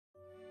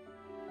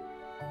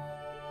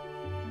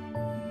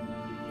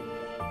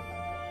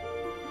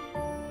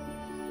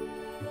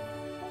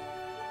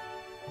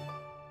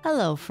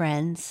Hello,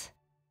 friends,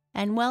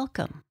 and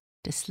welcome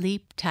to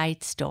Sleep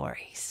Tight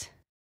Stories.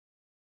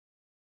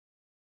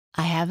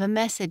 I have a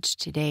message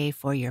today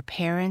for your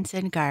parents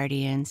and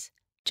guardians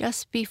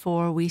just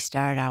before we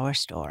start our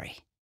story.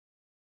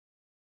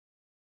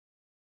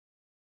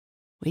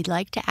 We'd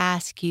like to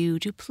ask you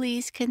to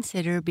please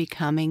consider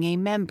becoming a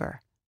member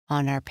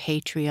on our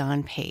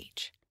Patreon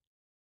page.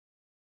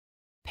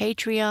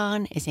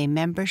 Patreon is a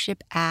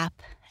membership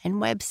app and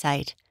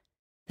website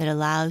that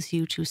allows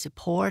you to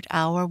support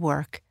our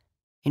work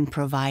in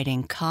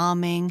providing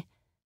calming,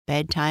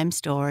 bedtime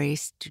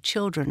stories to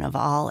children of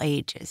all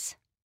ages.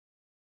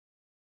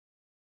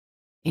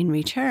 In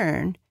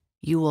return,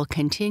 you will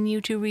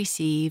continue to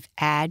receive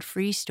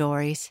ad-free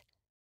stories,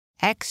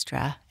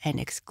 extra and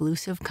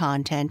exclusive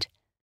content,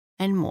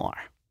 and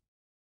more.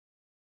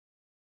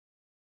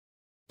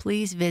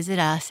 Please visit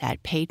us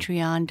at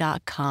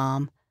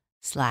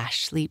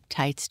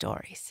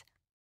patreon.com/sleeptightstories.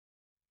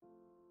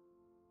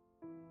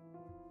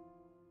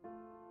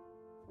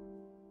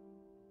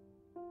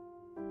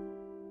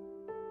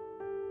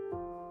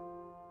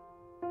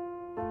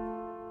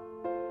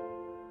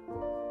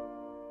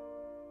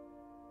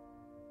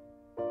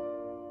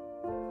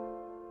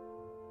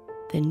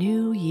 The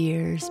New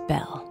Year's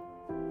Bell.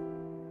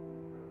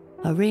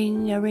 A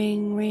ring,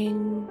 ring,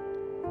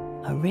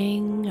 a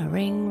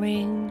ring,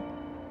 ring.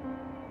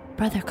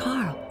 Brother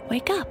Carl,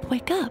 wake up,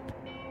 wake up.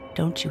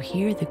 Don't you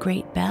hear the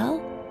great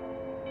bell?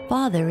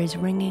 Father is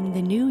ringing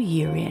the new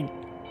year in.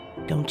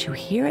 Don't you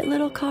hear it,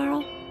 little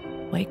Carl?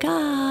 Wake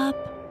up.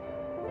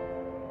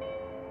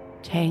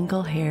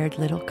 Tangle-haired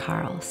little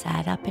Carl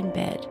sat up in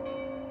bed,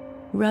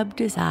 rubbed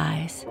his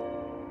eyes,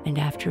 and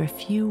after a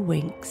few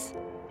winks,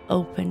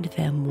 opened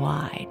them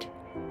wide.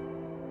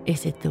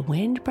 Is it the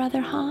wind,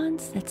 Brother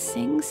Hans, that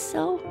sings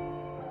so?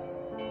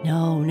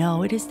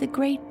 No, it is the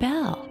great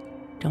bell.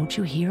 Don't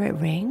you hear it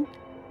ring?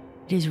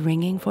 It is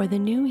ringing for the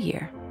new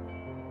year.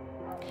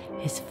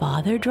 Is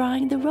Father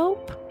drawing the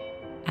rope?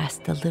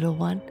 Asked the little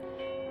one.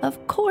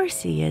 Of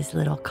course he is,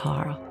 little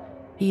Carl.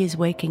 He is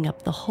waking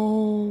up the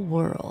whole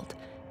world,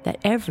 that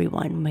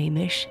everyone may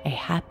wish a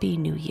happy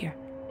new year.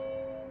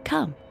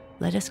 Come,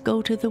 let us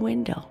go to the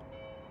window.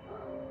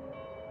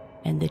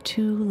 And the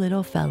two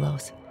little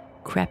fellows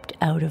crept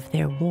out of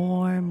their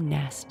warm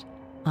nest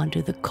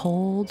onto the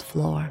cold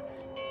floor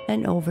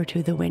and over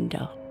to the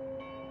window.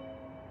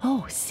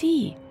 Oh,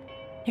 see,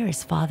 there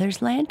is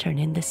Father's lantern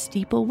in the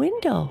steeple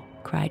window,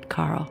 cried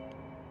Carl.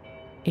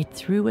 It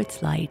threw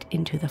its light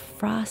into the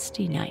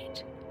frosty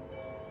night.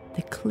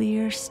 The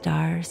clear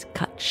stars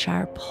cut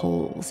sharp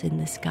holes in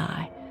the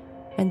sky,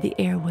 and the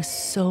air was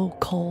so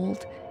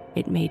cold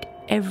it made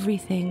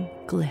everything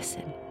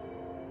glisten.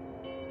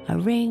 A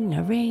ring,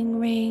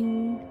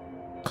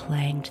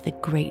 clanged the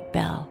great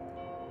bell,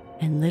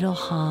 and little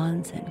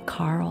Hans and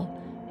Carl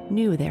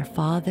knew their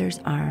father's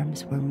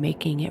arms were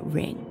making it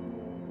ring.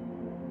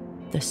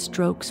 The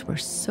strokes were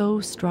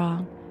so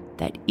strong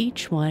that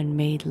each one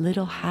made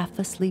little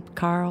half-asleep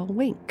Carl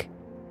wink,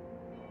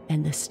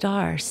 and the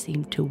stars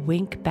seemed to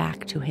wink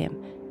back to him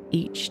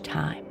each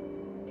time.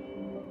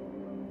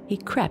 He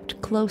crept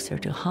closer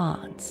to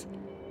Hans,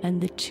 and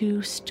the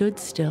two stood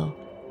still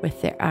with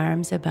their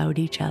arms about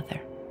each other.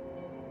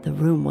 The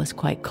room was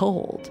quite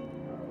cold,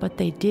 but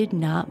they did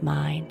not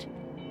mind,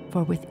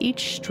 for with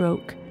each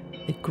stroke,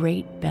 the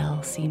great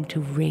bell seemed to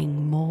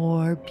ring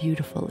more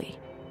beautifully.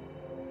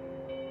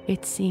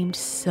 It seemed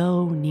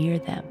so near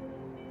them,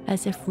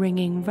 as if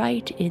ringing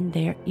right in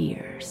their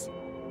ears,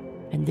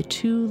 and the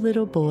two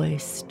little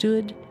boys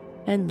stood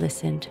and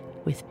listened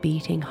with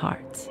beating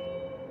hearts.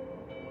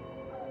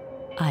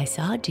 I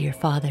saw dear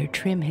Father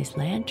trim his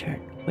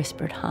lantern,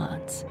 whispered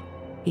Hans.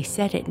 He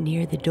set it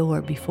near the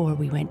door before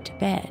we went to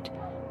bed,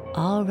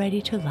 all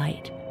ready to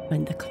light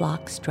when the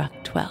clock struck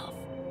 12.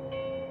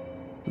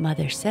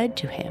 Mother said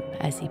to him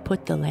as he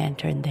put the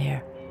lantern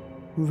there,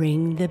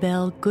 Ring the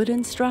bell good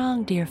and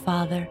strong, dear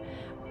Father,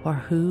 or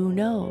who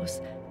knows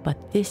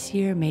but this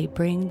year may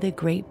bring the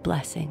great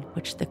blessing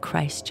which the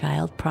Christ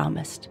child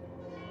promised.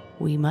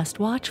 We must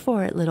watch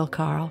for it, little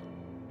Carl.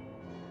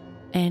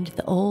 And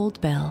the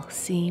old bell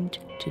seemed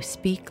to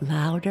speak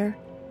louder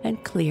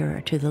and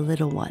clearer to the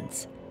little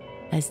ones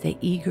as they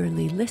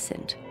eagerly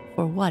listened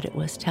for what it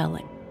was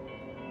telling.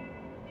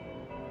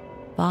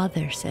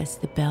 Father says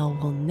the bell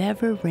will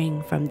never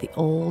ring from the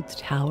old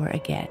tower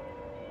again,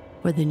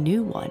 for the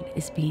new one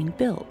is being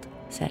built,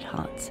 said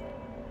Hans.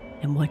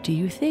 And what do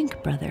you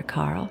think, Brother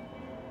Carl?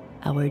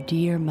 Our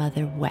dear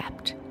mother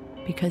wept,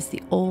 because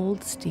the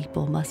old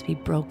steeple must be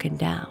broken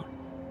down,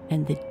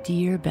 and the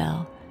dear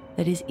bell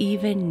that is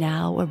even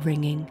now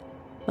a-ringing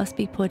must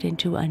be put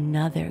into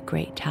another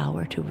great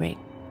tower to ring.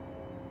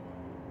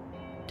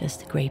 Does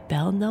the great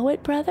bell know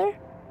it, brother?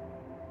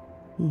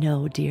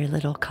 No, dear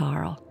little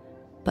Carl,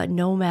 but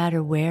no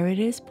matter where it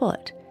is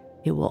put,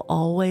 it will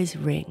always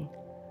ring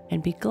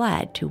and be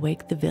glad to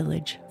wake the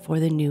village for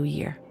the new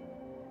year.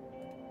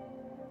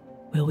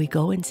 Will we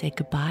go and say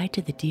goodbye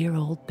to the dear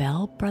old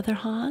bell, Brother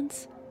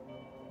Hans?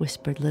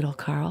 Whispered little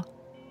Carl.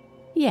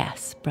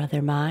 Yes,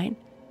 brother mine,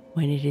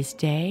 when it is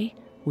day,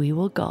 we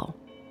will go,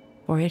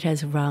 for it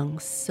has rung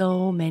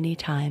so many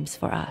times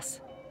for us.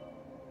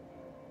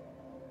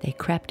 They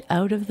crept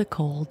out of the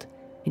cold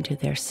into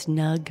their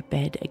snug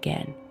bed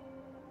again,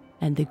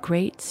 and the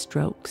great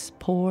strokes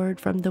poured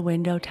from the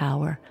window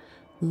tower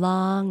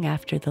long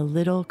after the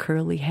little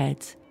curly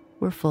heads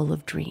were full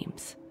of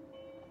dreams.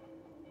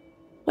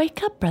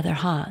 "Wake up, Brother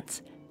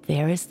Hans,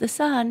 there is the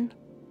sun."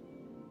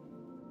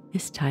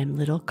 This time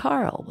little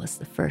Carl was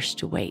the first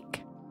to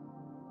wake.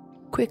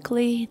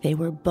 Quickly they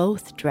were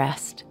both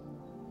dressed,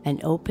 and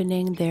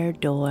opening their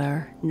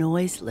door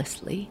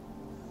noiselessly,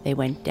 they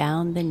went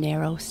down the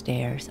narrow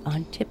stairs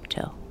on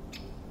tiptoe,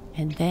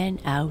 and then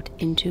out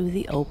into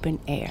the open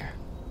air.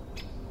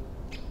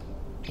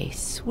 A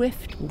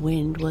swift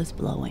wind was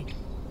blowing.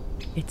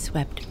 It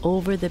swept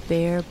over the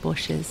bare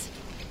bushes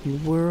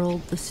and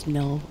whirled the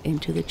snow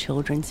into the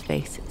children's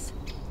faces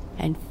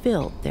and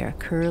filled their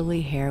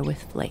curly hair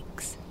with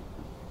flakes.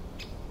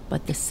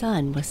 But the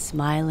sun was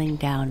smiling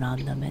down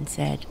on them and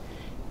said,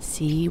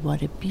 "See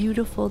what a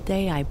beautiful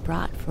day I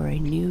brought for a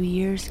New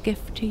Year's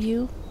gift to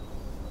you."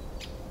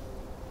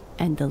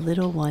 And the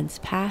little ones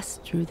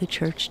passed through the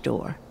church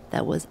door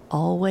that was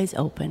always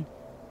open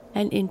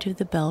and into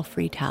the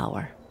belfry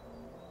tower.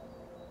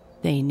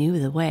 They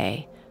knew the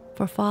way,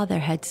 for Father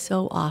had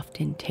so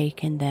often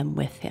taken them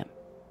with him.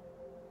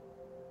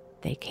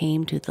 They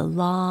came to the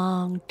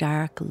long,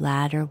 dark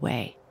ladder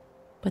way,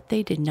 but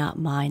they did not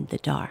mind the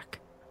dark,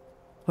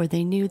 for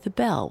they knew the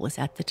bell was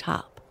at the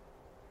top,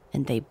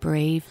 and they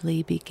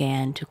bravely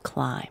began to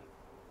climb.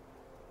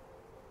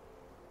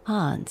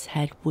 Hans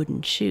had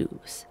wooden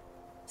shoes,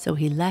 so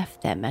he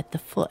left them at the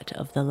foot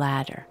of the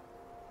ladder.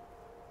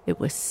 It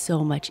was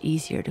so much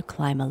easier to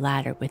climb a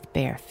ladder with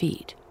bare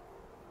feet.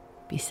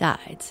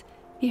 Besides,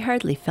 he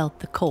hardly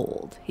felt the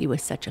cold. He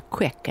was such a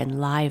quick and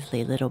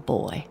lively little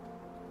boy.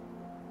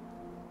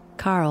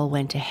 Carl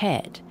went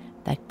ahead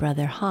that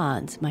Brother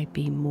Hans might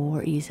be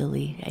more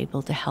easily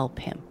able to help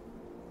him.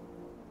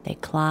 They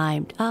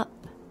climbed up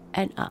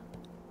and up,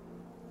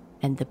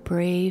 and the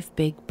brave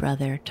big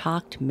brother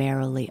talked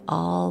merrily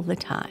all the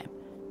time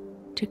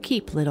to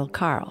keep little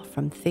Carl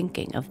from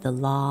thinking of the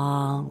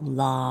long,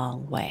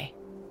 long way.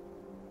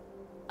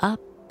 Up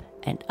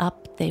and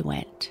up they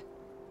went.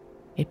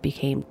 It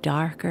became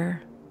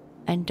darker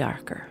and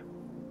darker.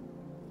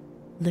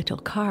 Little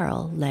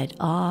Carl led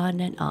on,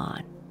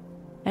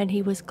 and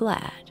he was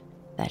glad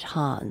that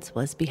Hans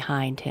was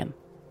behind him.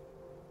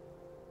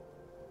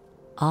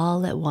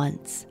 All at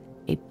once,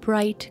 a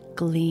bright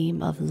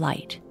gleam of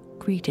light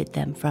greeted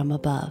them from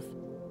above,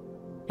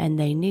 and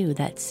they knew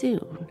that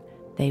soon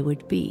they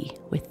would be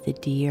with the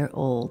dear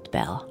old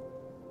bell.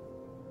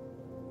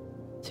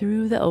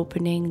 Through the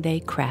opening they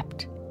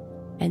crept,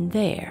 and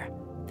there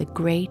the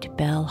great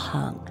bell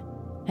hung,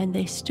 and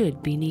they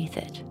stood beneath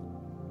it.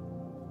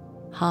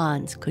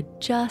 Hans could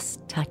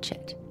just touch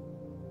it,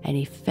 and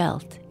he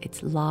felt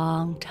its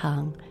long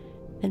tongue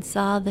and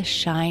saw the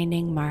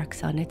shining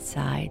marks on its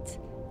sides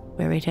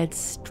where it had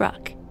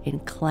struck in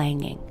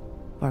clanging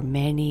for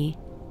many,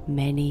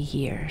 many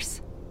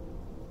years.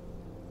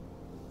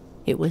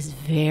 It was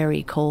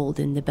very cold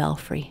in the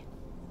belfry.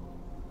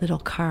 Little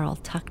Carl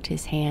tucked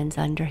his hands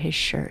under his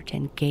shirt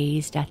and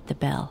gazed at the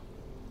bell,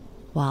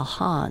 while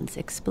Hans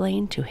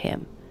explained to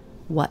him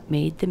what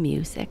made the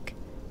music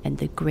and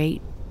the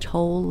great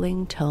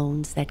tolling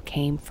tones that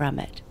came from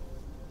it.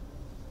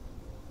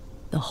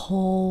 "The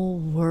whole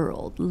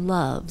world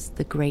loves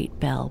the great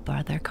bell,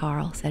 Brother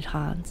Carl," said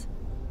Hans.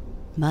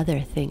 "Mother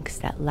thinks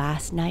that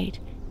last night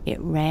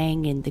it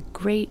rang in the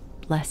great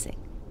blessing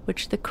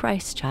which the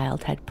Christ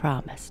child had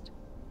promised."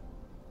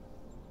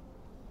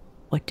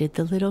 "What did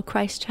the little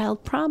Christ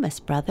child promise,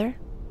 brother?"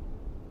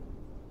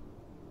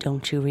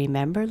 "Don't you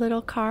remember,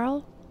 little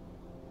Carl?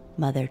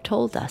 Mother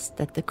told us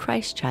that the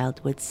Christ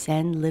child would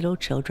send little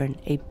children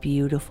a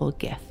beautiful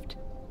gift.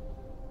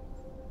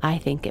 I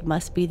think it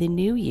must be the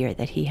new year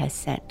that he has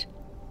sent,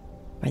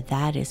 for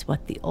that is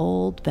what the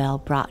old bell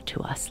brought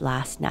to us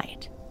last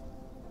night."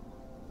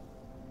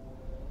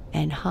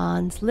 And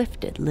Hans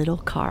lifted little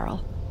Carl,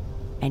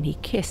 and he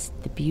kissed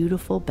the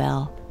beautiful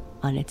bell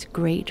on its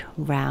great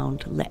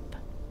round lip,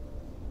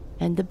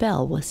 and the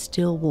bell was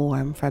still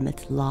warm from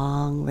its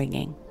long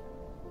ringing.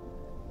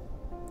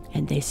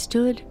 And they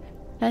stood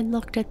and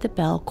looked at the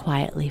bell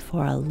quietly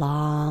for a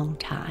long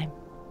time.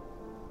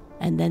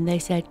 And then they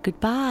said,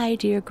 "Goodbye,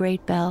 dear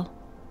great bell,"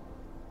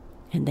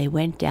 and they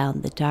went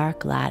down the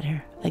dark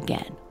ladder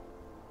again.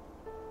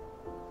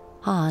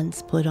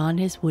 Hans put on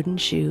his wooden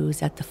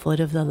shoes at the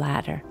foot of the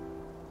ladder,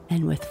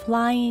 and with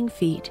flying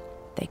feet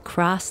they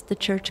crossed the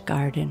church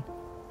garden,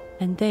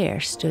 and there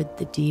stood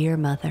the dear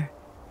mother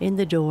in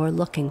the door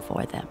looking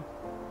for them.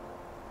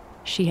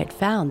 She had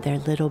found their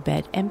little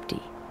bed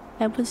empty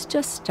and was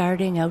just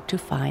starting out to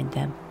find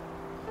them.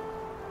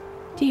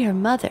 "Dear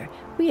mother,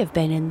 we have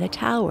been in the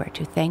tower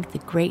to thank the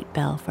great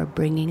bell for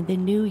bringing the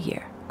new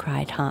year,"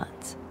 cried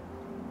Hans.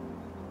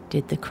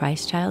 "Did the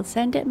Christ child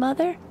send it,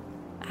 mother?"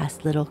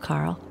 asked little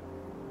Carl.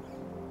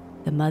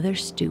 The mother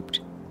stooped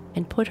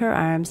and put her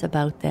arms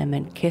about them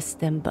and kissed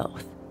them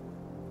both.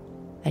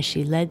 As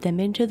she led them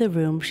into the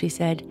room, she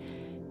said,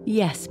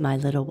 Yes, my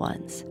little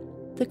ones,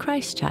 the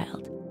Christ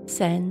child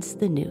sends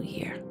the new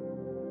year.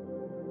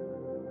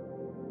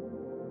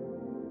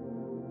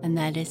 And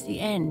that is the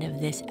end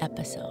of this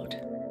episode.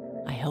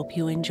 I hope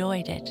you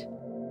enjoyed it.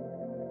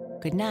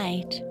 Good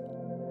night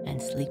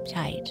and sleep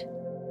tight.